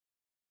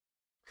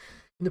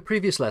In the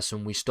previous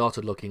lesson, we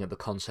started looking at the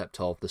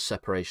concept of the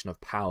separation of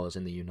powers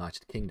in the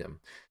United Kingdom,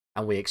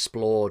 and we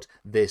explored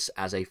this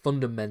as a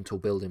fundamental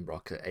building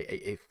block,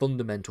 a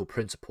fundamental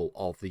principle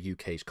of the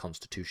UK's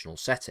constitutional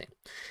setting.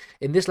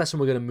 In this lesson,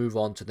 we're going to move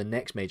on to the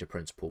next major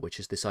principle, which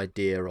is this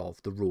idea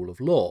of the rule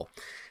of law.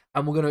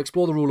 And we're going to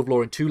explore the rule of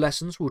law in two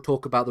lessons. We'll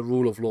talk about the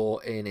rule of law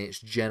in its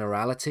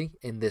generality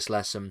in this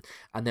lesson,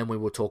 and then we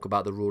will talk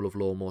about the rule of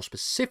law more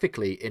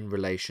specifically in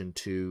relation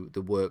to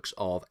the works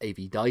of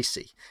A.V.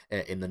 Dicey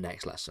in the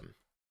next lesson.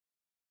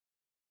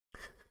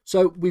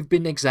 So we've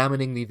been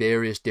examining the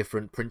various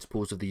different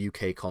principles of the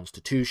UK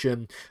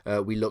Constitution.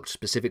 We looked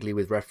specifically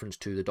with reference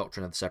to the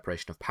doctrine of the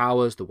separation of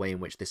powers, the way in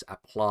which this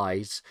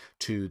applies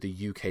to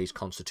the UK's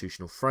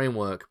constitutional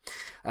framework.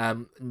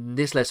 In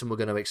this lesson, we're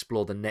going to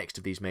explore the next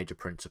of these major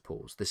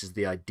principles. This is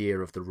the idea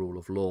of the rule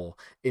of law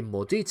in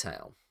more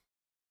detail.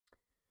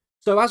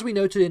 So as we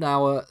noted in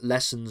our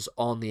lessons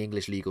on the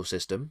English legal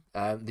system,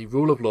 the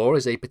rule of law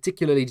is a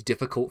particularly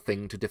difficult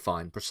thing to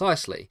define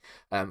precisely.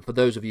 For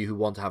those of you who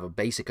want to have a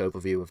basic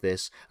overview of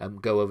this,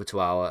 go over to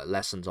our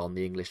lessons on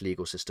the English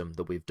legal system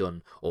that we've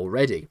done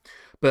already.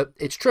 But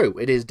it's true,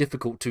 it is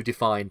difficult to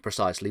define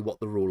precisely what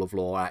the rule of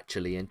law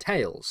actually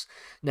entails.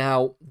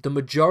 Now, the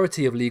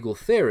majority of legal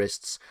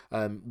theorists,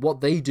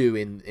 what they do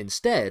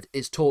instead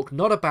is talk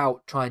not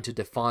about trying to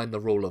define the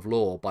rule of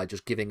law by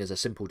just giving us a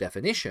simple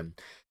definition,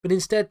 but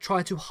instead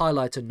try to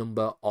highlight a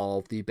number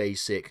of the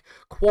basic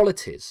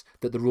qualities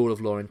that the rule of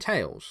law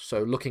entails.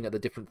 So looking at the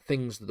different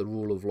things that the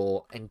rule of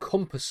law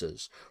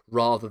encompasses,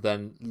 rather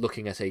than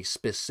looking at a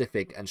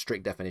specific and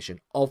strict definition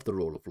of the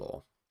rule of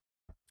law.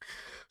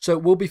 So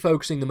we'll be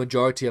focusing the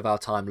majority of our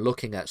time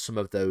looking at some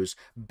of those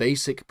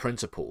basic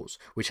principles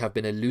which have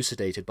been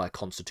elucidated by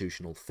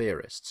constitutional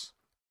theorists.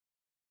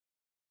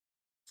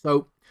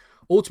 So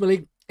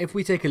ultimately, if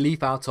we take a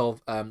leaf out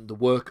of the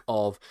work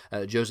of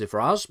Joseph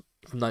Raz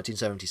from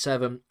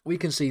 1977, we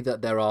can see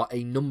that there are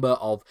a number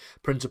of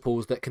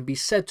principles that can be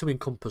said to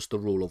encompass the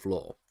rule of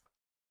law.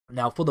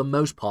 Now, for the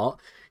most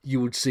part, you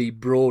would see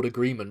broad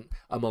agreement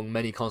among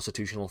many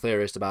constitutional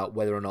theorists about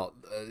whether or not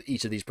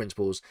each of these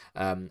principles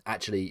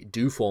actually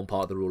do form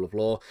part of the rule of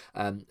law.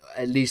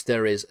 At least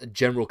there is a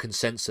general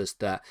consensus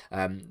that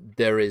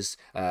there is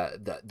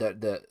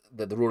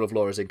that the rule of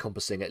law is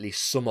encompassing at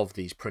least some of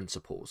these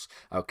principles.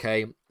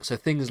 Okay, so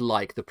things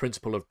like the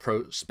principle of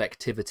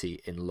prospectivity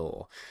in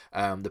law,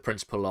 the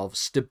principle of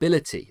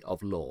stability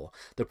of law,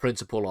 the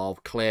principle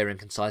of clear and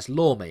concise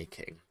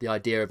lawmaking, the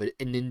idea of an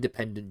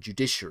independent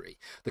judiciary,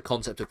 the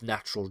concept of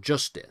natural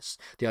justice,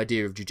 the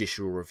idea of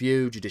judicial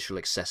review, judicial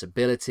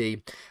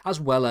accessibility,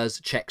 as well as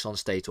checks on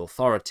state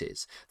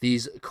authorities.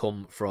 These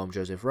come from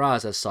Joseph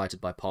Raz as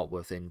cited by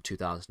Popworth in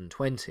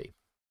 2020.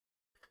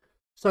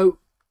 So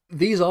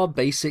these are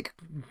basic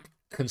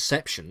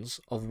conceptions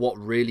of what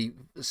really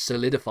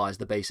solidifies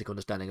the basic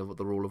understanding of what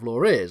the rule of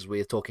law is.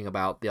 We're talking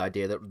about the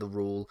idea that the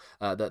rule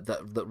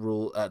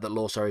that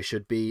law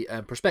should be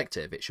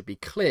prospective. It should be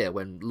clear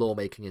when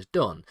lawmaking is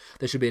done.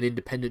 There should be an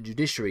independent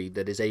judiciary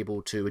that is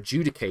able to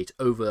adjudicate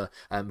over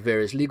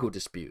various legal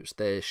disputes.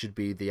 There should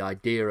be the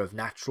idea of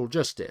natural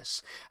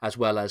justice, as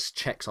well as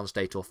checks on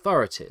state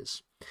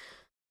authorities.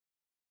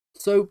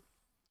 So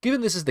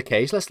given this is the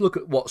case, let's look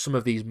at what some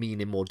of these mean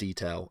in more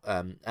detail.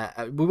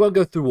 We won't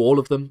go through all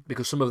of them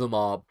because some of them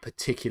are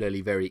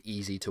particularly very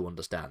easy to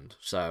understand.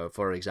 So,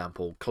 for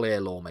example, clear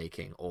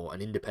lawmaking or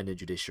an independent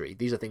judiciary.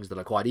 These are things that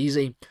are quite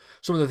easy.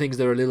 Some of the things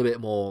that are a little bit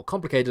more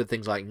complicated,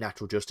 things like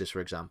natural justice, for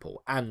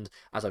example, and,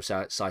 as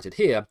I've cited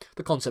here,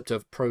 the concept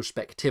of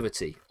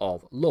prospectivity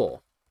of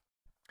law.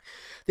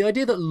 The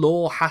idea that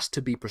law has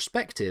to be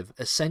prospective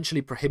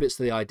essentially prohibits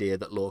the idea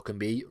that law can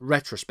be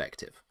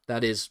retrospective.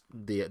 That is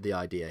the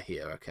idea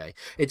here. Okay,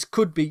 it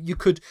could be you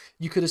could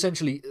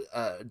essentially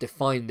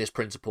define this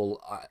principle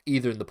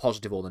either in the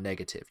positive or the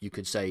negative. You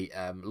could say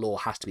law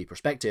has to be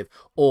prospective,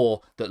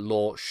 or that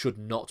law should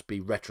not be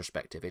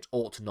retrospective. It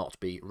ought to not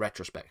be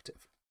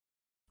retrospective.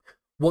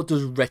 What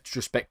does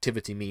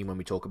retrospectivity mean when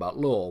we talk about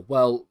law?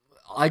 Well,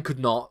 I could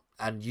not,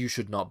 and you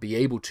should not be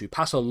able to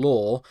pass a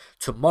law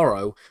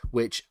tomorrow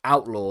which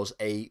outlaws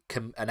an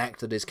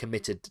act that is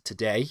committed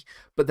today,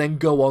 but then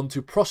go on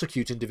to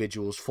prosecute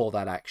individuals for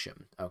that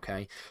action.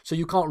 Okay, so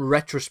you can't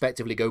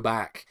retrospectively go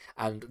back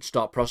and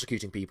start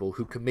prosecuting people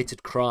who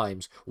committed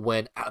crimes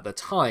when at the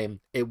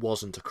time it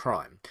wasn't a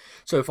crime.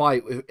 So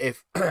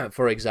if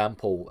for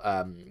example,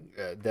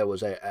 there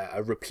was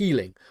a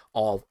repealing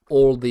of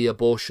all the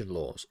abortion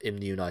laws in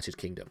the United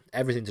Kingdom,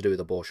 everything to do with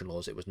abortion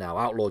laws, it was now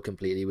outlawed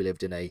completely. We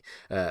lived in a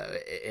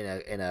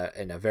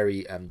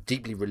very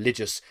deeply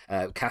religious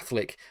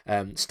Catholic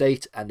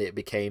state, and it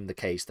became the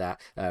case that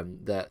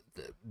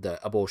the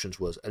abortions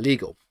was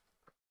illegal.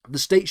 The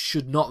state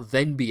should not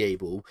then be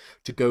able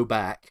to go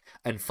back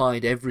and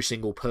find every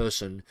single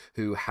person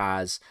who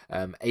has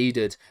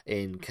aided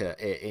in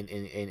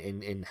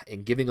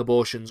giving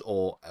abortions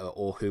or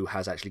who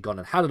has actually gone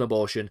and had an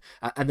abortion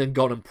and then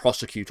gone and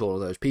prosecute all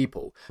of those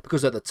people,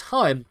 because at the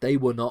time they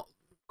were not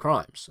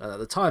crimes. At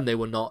the time, they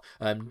were not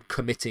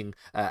committing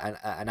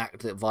an act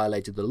that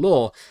violated the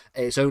law.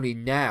 It's only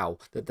now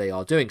that they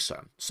are doing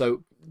so.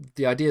 So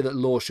the idea that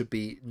law should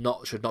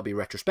not be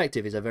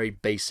retrospective is a very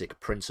basic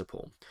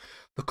principle.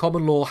 The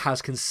common law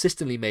has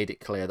consistently made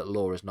it clear that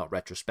law is not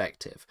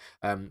retrospective.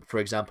 For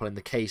example, in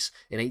the case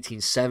in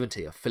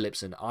 1870 of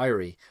Phillips and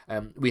Eyre,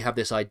 we have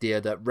this idea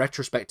that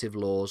retrospective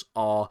laws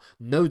are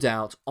no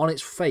doubt on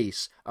its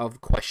face of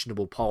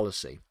questionable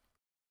policy,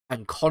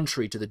 and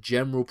contrary to the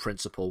general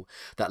principle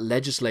that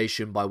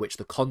legislation by which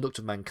the conduct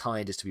of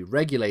mankind is to be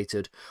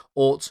regulated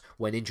ought,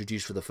 when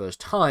introduced for the first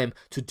time,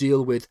 to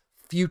deal with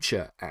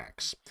future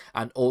acts,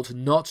 and ought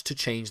not to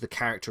change the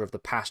character of the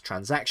past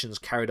transactions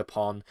carried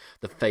upon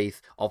the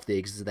faith of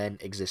the then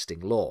existing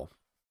law.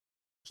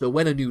 So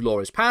when a new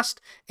law is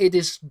passed, it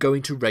is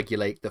going to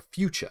regulate the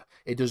future.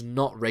 It does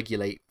not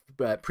regulate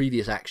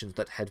previous actions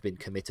that had been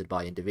committed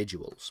by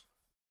individuals.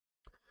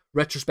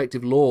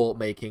 Retrospective law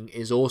making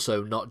is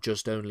also not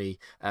just only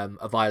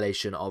a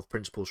violation of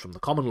principles from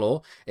the common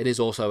law, it is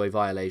also a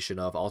violation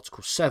of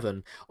Article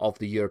 7 of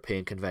the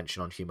European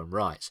Convention on Human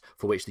Rights,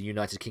 for which the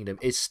United Kingdom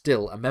is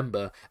still a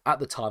member at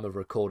the time of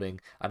recording,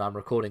 and I'm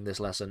recording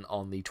this lesson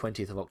on the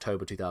 20th of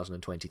October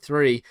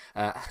 2023,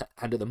 and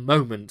at the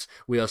moment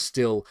we are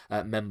still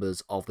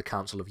members of the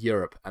Council of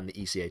Europe and the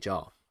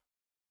ECHR.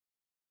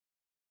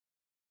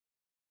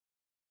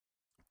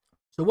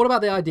 So what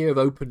about the idea of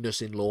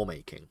openness in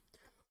lawmaking?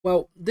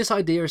 Well, this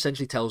idea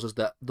essentially tells us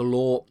that the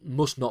law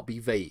must not be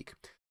vague,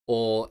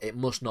 or it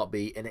must not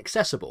be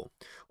inaccessible,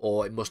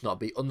 or it must not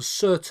be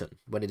uncertain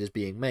when it is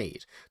being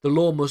made. The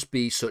law must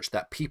be such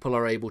that people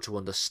are able to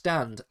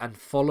understand and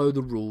follow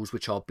the rules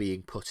which are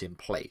being put in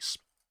place.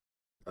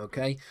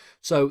 Okay,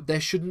 so there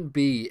shouldn't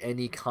be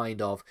any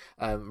kind of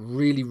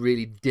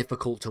really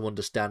difficult to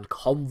understand,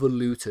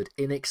 convoluted,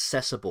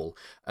 inaccessible,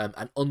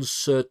 and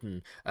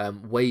uncertain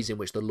ways in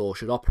which the law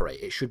should operate.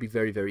 It should be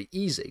very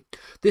easy.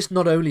 This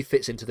not only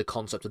fits into the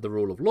concept of the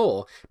rule of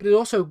law, but it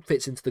also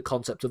fits into the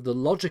concept of the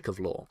logic of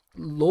law.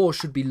 Law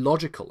should be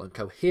logical and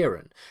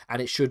coherent,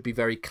 and it should be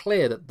very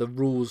clear that the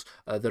rules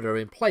that are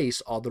in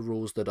place are the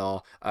rules that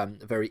are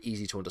very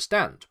easy to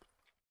understand.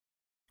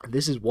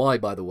 This is why,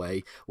 by the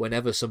way,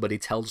 whenever somebody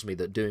tells me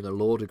that doing a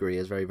law degree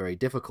is very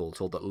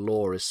difficult, or that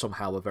law is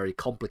somehow a very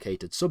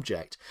complicated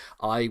subject,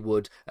 I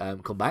would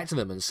come back to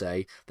them and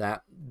say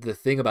that the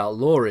thing about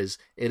law is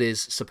it is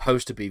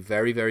supposed to be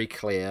very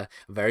clear,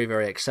 very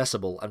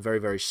accessible, and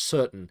very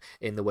certain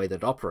in the way that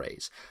it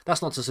operates.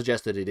 That's not to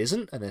suggest that it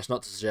isn't, and it's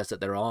not to suggest that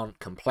there aren't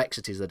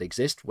complexities that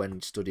exist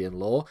when studying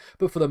law,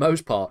 but for the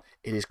most part,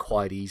 it is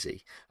quite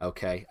easy,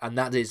 okay? And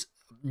that is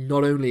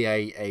not only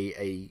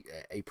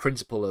a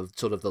principle of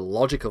sort of the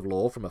logic of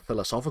law from a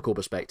philosophical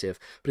perspective,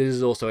 but it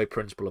is also a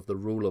principle of the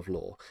rule of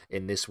law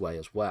in this way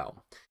as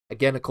well.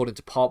 Again, according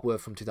to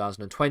Partworth from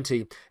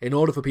 2020, in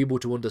order for people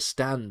to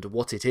understand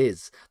what it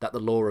is that the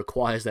law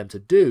requires them to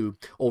do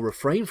or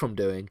refrain from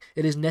doing,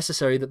 it is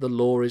necessary that the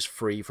law is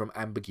free from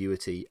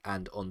ambiguity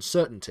and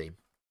uncertainty.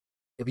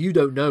 If you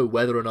don't know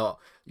whether or not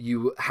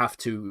you have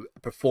to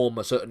perform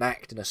a certain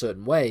act in a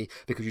certain way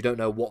because you don't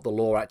know what the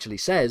law actually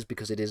says,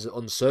 because it is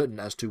uncertain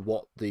as to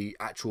what the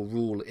actual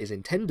rule is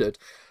intended,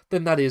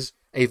 then that is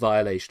a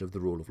violation of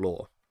the rule of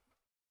law.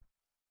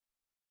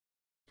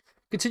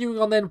 Continuing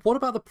on then, what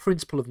about the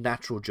principle of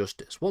natural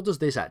justice? What does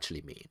this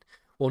actually mean?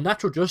 Well,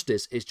 natural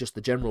justice is just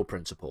the general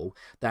principle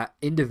that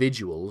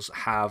individuals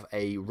have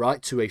a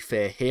right to a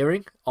fair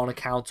hearing on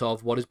account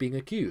of what is being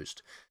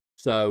accused.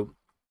 So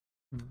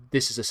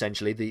this is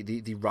essentially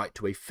the right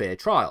to a fair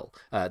trial,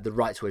 the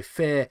right to a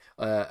fair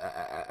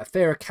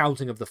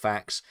accounting of the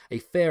facts, a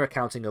fair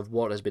accounting of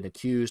what has been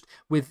accused,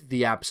 with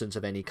the absence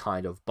of any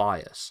kind of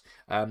bias.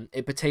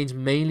 It pertains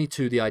mainly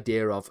to the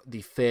idea of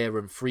the fair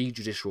and free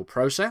judicial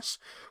process,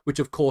 which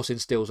of course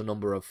instills a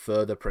number of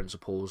further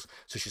principles,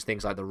 such as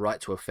things like the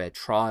right to a fair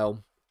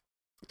trial,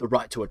 the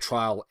right to a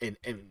trial in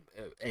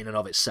and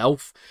of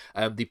itself,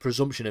 the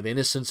presumption of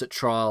innocence at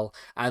trial,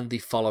 and the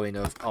following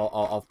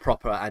of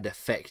proper and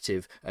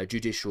effective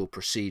judicial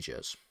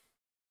procedures.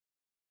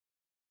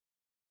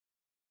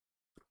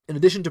 In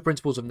addition to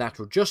principles of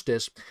natural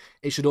justice,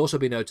 it should also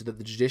be noted that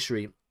the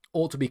judiciary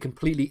ought to be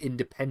completely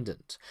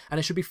independent, and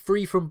it should be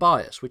free from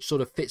bias, which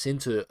sort of fits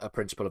into a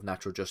principle of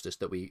natural justice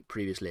that we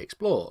previously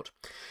explored.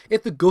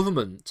 If the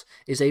government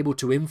is able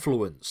to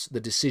influence the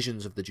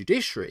decisions of the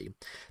judiciary,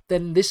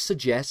 then this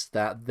suggests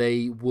that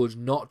they would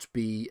not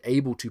be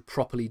able to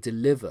properly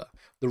deliver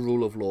the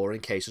rule of law in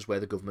cases where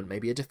the government may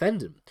be a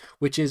defendant,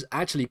 which is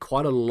actually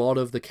quite a lot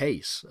of the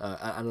case,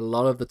 and a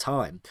lot of the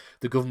time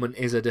the government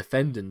is a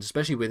defendant,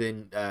 especially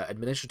within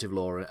administrative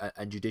law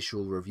and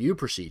judicial review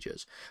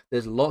procedures.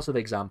 There's lots of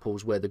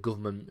examples where the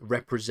government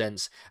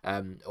represents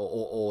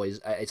or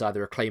is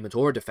either a claimant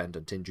or a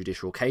defendant in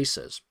judicial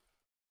cases.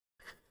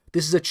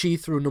 This is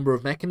achieved through a number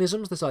of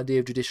mechanisms, this idea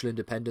of judicial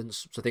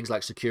independence, so things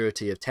like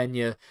security of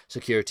tenure,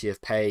 security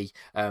of pay,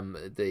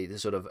 the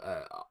sort of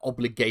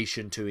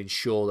obligation to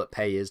ensure that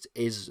pay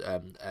is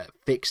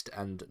fixed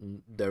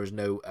and there is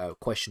no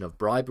question of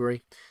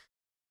bribery.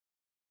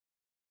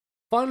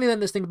 Finally,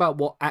 then, let's think about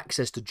what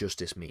access to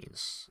justice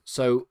means.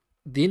 So,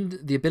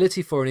 the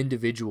ability for an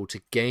individual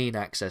to gain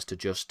access to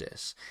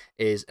justice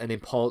is an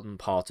important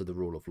part of the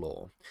rule of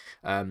law.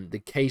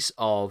 The case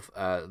of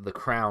the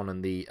Crown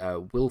and the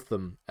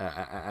Wiltham,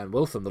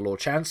 the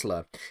Lord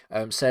Chancellor,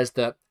 says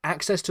that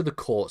access to the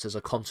courts is a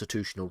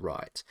constitutional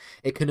right.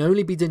 It can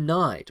only be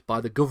denied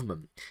by the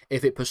government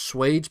if it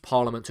persuades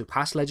Parliament to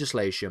pass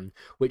legislation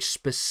which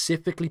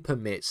specifically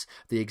permits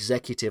the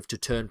executive to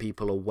turn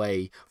people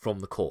away from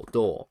the court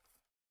door.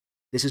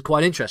 This is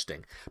quite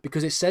interesting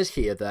because it says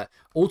here that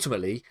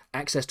ultimately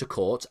access to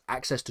courts,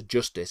 access to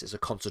justice is a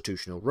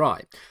constitutional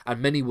right,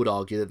 and many would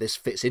argue that this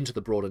fits into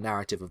the broader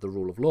narrative of the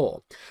rule of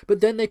law.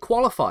 But then they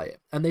qualify it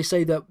and they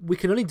say that we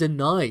can only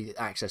deny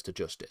access to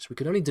justice, we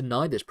can only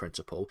deny this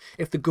principle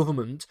if the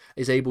government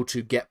is able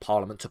to get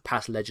Parliament to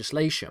pass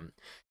legislation.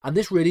 And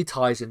this really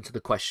ties into the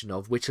question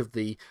of which of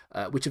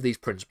these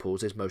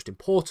principles is most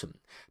important,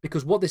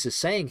 because what this is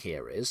saying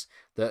here is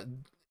that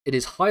it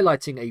is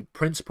highlighting a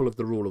principle of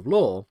the rule of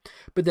law,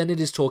 but then it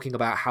is talking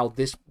about how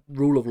this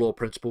rule of law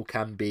principle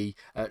can be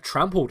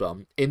trampled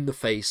on in the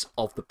face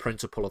of the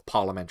principle of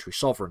parliamentary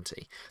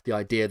sovereignty. The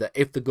idea that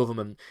if the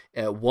government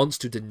wants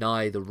to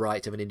deny the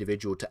right of an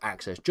individual to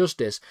access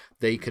justice,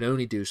 they can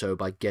only do so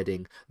by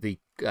getting the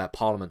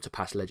Parliament to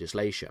pass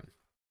legislation.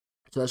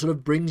 So that sort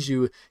of gives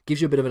you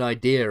a bit of an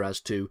idea as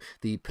to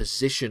the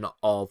position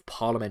of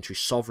parliamentary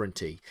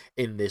sovereignty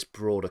in this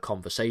broader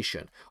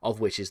conversation,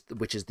 of which is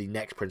the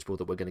next principle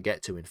that we're going to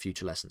get to in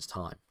future lessons'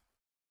 time.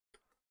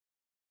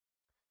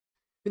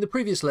 In the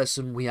previous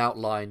lesson, we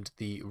outlined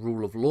the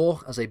rule of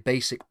law as a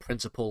basic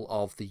principle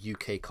of the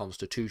UK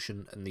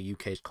Constitution and the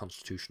UK's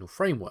constitutional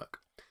framework.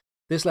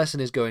 This lesson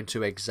is going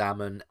to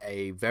examine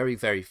a very,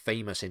 very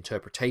famous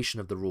interpretation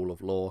of the rule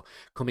of law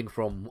coming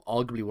from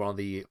arguably one of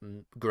the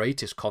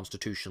greatest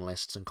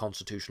constitutionalists and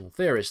constitutional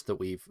theorists that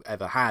we've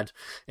ever had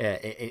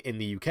in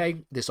the UK,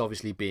 this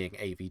obviously being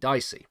A.V.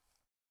 Dicey.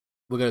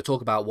 We're going to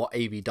talk about what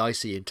A.V.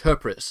 Dicey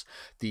interprets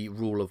the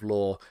rule of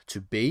law to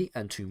be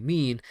and to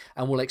mean,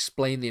 and we'll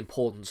explain the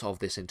importance of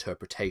this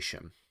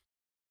interpretation.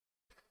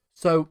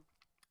 So,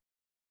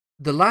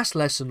 the last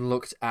lesson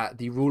looked at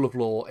the rule of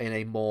law in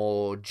a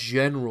more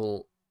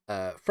general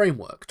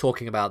framework,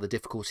 talking about the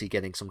difficulty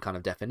getting some kind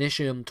of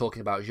definition,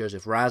 talking about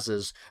Joseph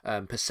Raz's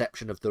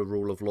perception of the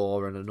rule of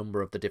law and a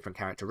number of the different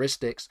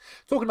characteristics,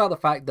 talking about the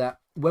fact that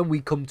when we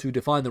come to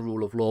define the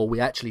rule of law, we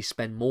actually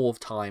spend more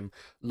time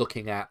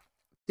looking at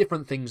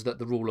different things that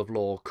the rule of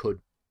law could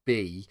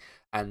be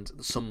and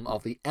some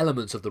of the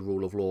elements of the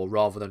rule of law,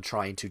 rather than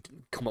trying to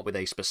come up with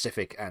a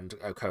specific and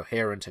a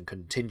coherent and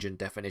contingent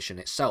definition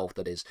itself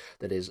that is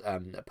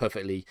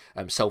perfectly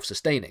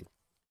self-sustaining.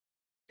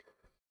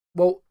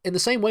 Well, in the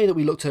same way that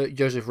we looked at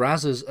Joseph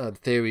Raz's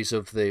theories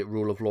of the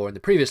rule of law in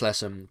the previous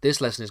lesson, this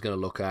lesson is going to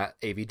look at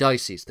A.V.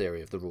 Dicey's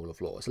theory of the rule of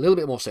law. It's a little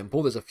bit more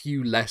simple. There's a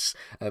few less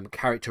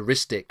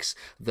characteristics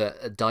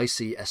that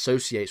Dicey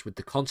associates with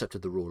the concept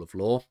of the rule of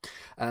law,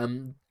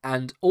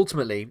 and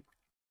ultimately,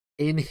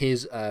 in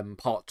his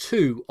part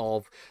 2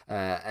 of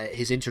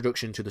his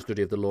introduction to the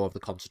study of the law of the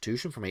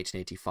Constitution from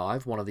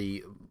 1885, one of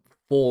the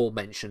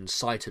aforementioned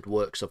cited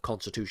works of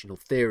constitutional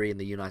theory in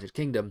the United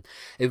Kingdom,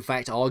 in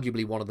fact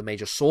arguably one of the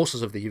major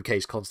sources of the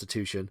UK's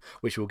constitution,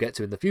 which we'll get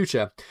to in the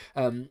future,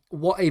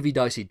 what A.V.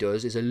 Dicey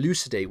does is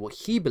elucidate what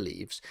he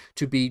believes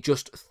to be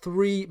just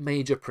 3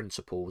 major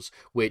principles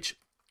which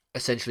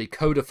essentially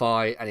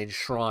codify and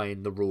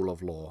enshrine the rule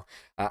of law.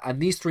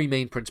 And these 3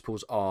 main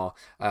principles are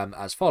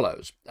as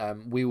follows.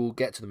 We will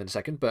get to them in a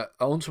second, but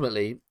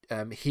ultimately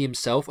he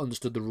himself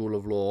understood the rule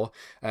of law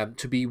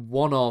to be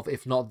one of,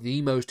 if not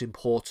the most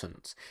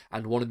important,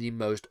 and one of the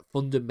most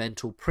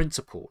fundamental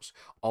principles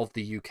of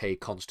the UK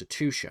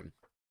Constitution.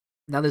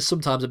 Now, there's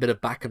sometimes a bit of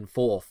back and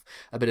forth,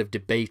 a bit of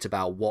debate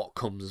about what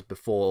comes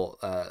before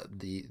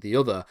the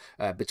other,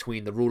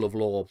 between the rule of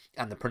law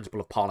and the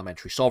principle of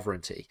parliamentary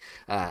sovereignty.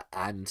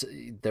 And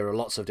there are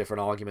lots of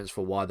different arguments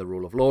for why the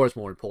rule of law is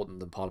more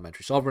important than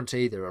parliamentary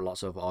sovereignty. There are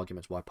lots of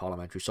arguments why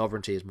parliamentary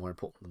sovereignty is more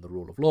important than the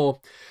rule of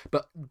law.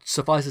 But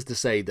suffices to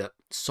say that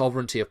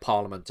sovereignty of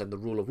Parliament and the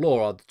rule of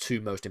law are the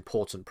 2 most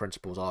important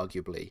principles,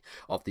 arguably,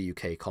 of the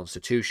UK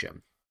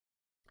Constitution.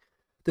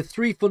 The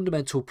 3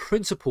 fundamental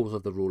principles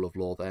of the rule of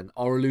law, then,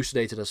 are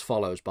elucidated as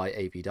follows by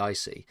A.V.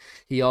 Dicey.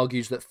 He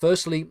argues that,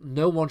 firstly,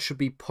 no one should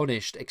be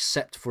punished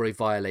except for a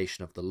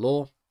violation of the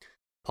law.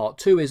 Part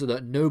 2 is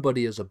that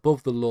nobody is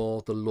above the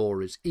law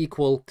is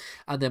equal.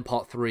 And then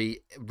part 3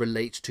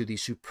 relates to the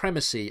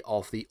supremacy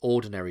of the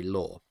ordinary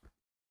law.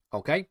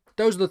 Okay,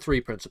 those are the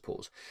 3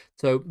 principles.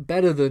 So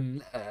better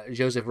than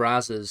Joseph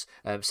Raz's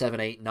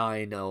 7, 8,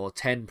 9 or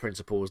 10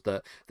 principles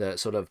that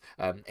sort of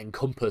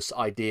encompass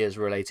ideas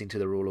relating to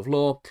the rule of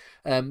law,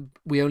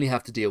 we only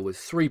have to deal with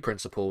 3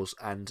 principles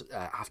and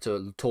have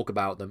to talk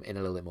about them in a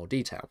little bit more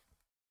detail.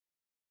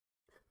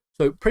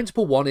 So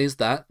principle 1 is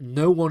that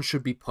no one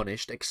should be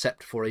punished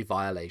except for a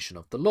violation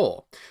of the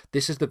law.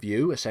 This is the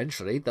view,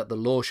 essentially, that the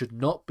law should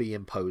not be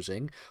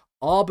imposing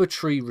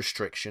arbitrary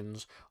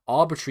restrictions,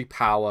 arbitrary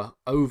power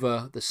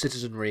over the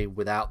citizenry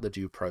without the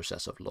due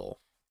process of law.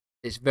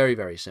 It's very,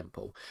 very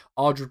simple.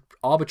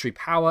 Arbitrary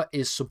power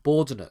is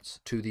subordinate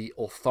to the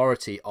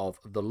authority of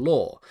the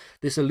law.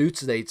 This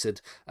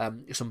elucidated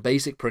some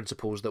basic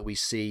principles that we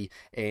see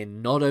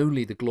in not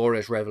only the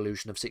Glorious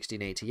Revolution of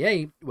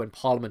 1688, when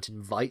Parliament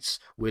invites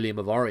William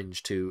of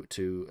Orange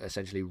to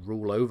essentially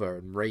rule over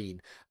and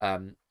reign,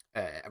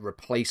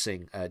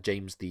 replacing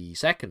James II.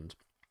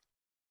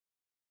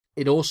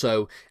 It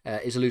also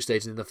is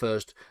elucidated in the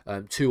first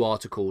two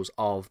articles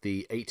of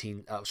the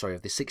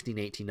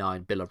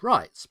 1689 Bill of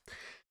Rights,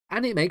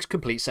 and it makes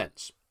complete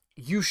sense.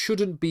 You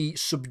shouldn't be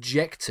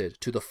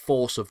subjected to the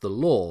force of the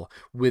law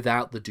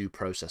without the due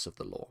process of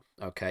the law.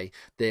 Okay,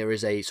 there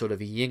is a sort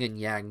of yin and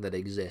yang that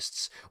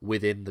exists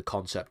within the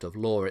concept of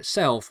law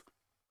itself,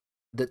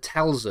 that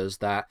tells us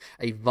that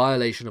a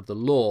violation of the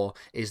law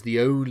is the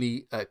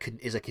only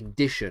is a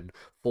condition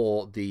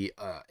for the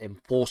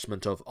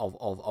enforcement of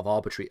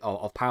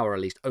power, at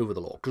least over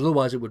the law, because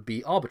otherwise it would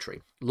be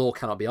arbitrary. Law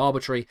cannot be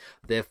arbitrary,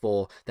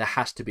 therefore there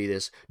has to be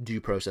this due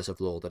process of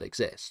law that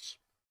exists.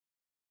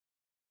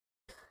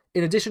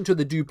 In addition to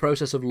the due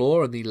process of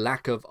law and the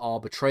lack of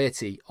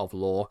arbitrarity of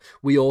law,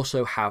 we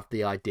also have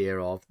the idea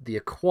of the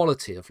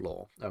equality of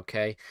law.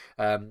 Okay,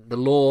 the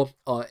law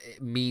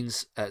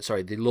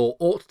the law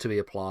ought to be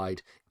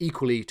applied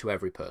equally to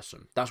every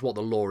person. That's what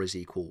the law is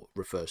equal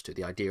refers to.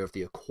 The idea of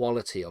the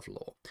equality of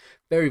law.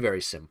 Very, very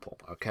simple.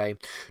 Okay,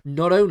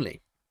 not only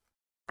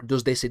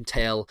does this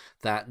entail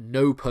that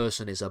no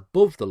person is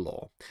above the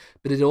law,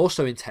 but it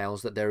also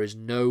entails that there is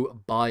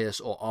no bias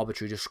or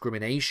arbitrary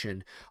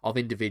discrimination of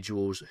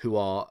individuals who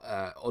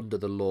are under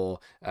the law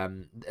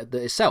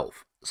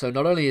itself. So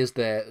not only is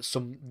there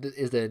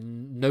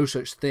no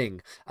such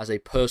thing as a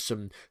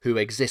person who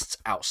exists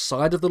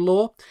outside of the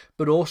law,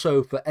 but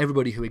also for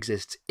everybody who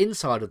exists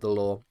inside of the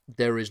law,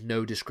 there is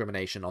no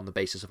discrimination on the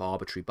basis of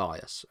arbitrary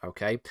bias.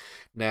 Okay,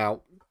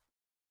 now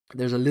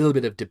there's a little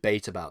bit of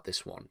debate about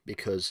this one,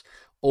 because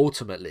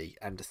ultimately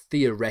and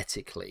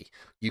theoretically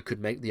you could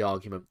make the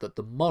argument that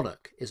the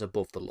monarch is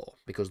above the law,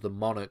 because the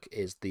monarch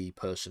is the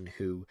person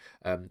who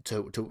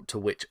to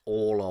which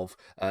all of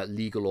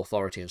legal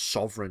authority and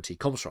sovereignty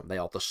comes from. They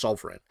are the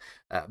sovereign,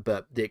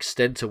 but the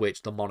extent to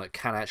which the monarch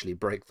can actually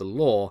break the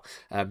law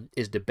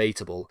is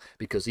debatable,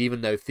 because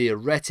even though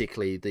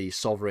theoretically the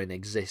sovereign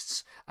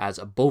exists as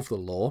above the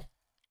law,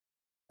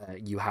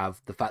 you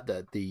have the fact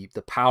that the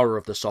power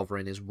of the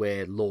sovereign is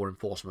where law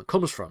enforcement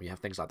comes from. You have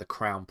things like the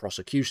Crown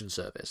Prosecution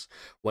Service.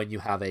 When you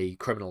have a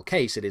criminal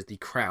case, it is the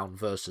Crown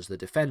versus the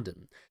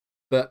defendant.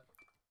 But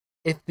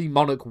if the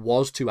monarch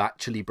was to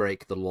actually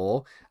break the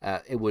law,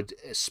 it would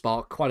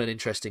spark quite an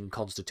interesting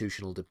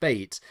constitutional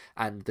debate,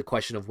 and the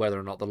question of whether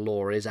or not the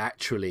law is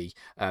actually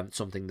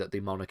something that the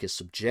monarch is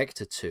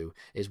subjected to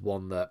is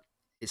one that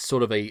it's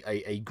sort of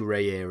a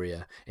grey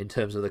area in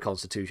terms of the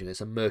Constitution. It's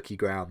a murky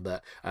ground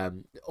that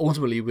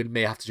ultimately we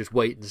may have to just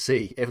wait and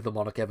see if the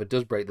monarch ever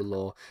does break the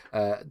law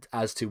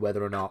as to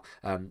whether or not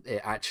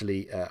it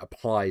actually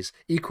applies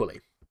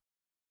equally.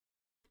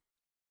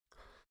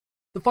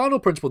 The final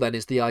principle then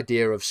is the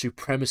idea of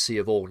supremacy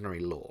of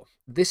ordinary law.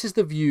 This is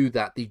the view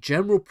that the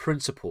general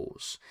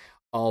principles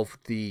of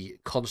the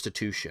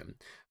Constitution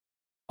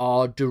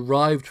are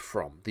derived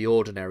from the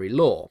ordinary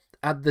law.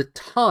 At the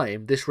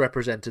time, this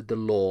represented the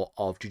law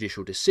of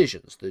judicial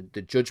decisions,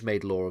 the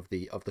judge-made law of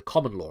the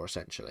common law,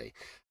 essentially.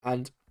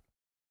 And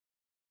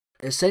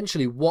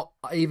essentially, what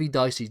A.V.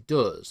 Dicey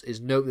does is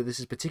note that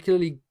this is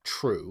particularly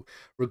true,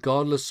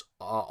 regardless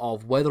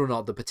of whether or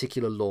not the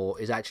particular law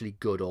is actually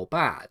good or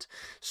bad.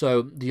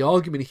 So the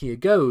argument here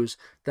goes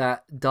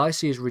that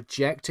Dicey is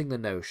rejecting the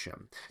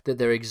notion that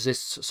there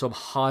exists some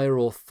higher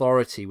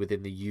authority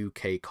within the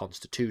UK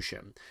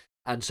Constitution.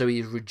 And so he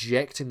is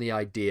rejecting the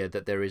idea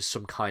that there is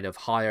some kind of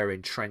higher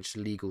entrenched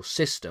legal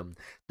system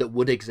that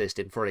would exist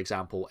in, for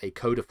example, a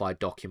codified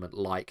document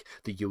like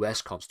the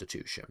US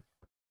Constitution.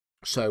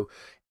 So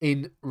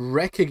in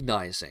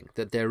recognizing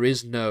that there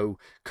is no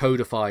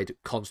codified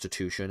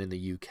constitution in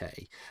the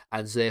UK,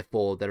 and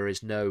therefore there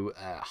is no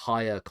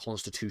higher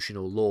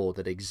constitutional law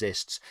that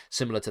exists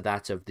similar to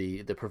that of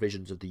the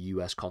provisions of the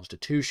US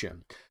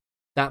Constitution,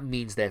 that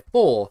means,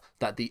 therefore,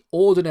 that the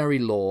ordinary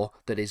law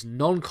that is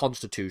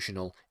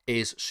non-constitutional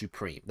is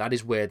supreme. That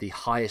is where the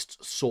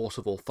highest source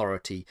of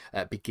authority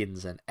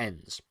begins and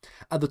ends.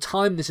 At the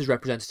time, this is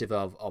representative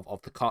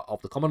of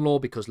the common law,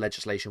 because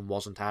legislation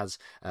wasn't as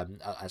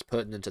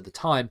pertinent at the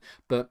time,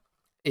 but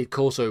it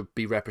could also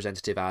be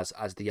representative as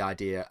the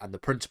idea and the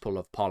principle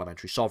of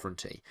parliamentary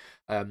sovereignty,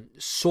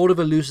 sort of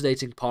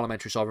elucidating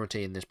parliamentary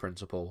sovereignty in this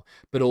principle,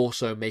 but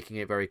also making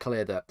it very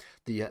clear that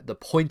the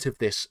point of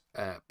this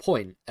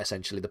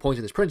essentially the point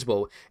of this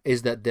principle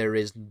is that there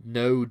is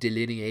no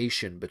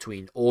delineation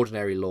between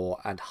ordinary law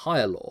and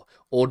higher law.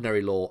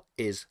 Ordinary law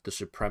is the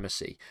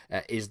supremacy,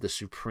 is the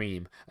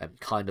supreme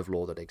kind of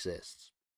law that exists.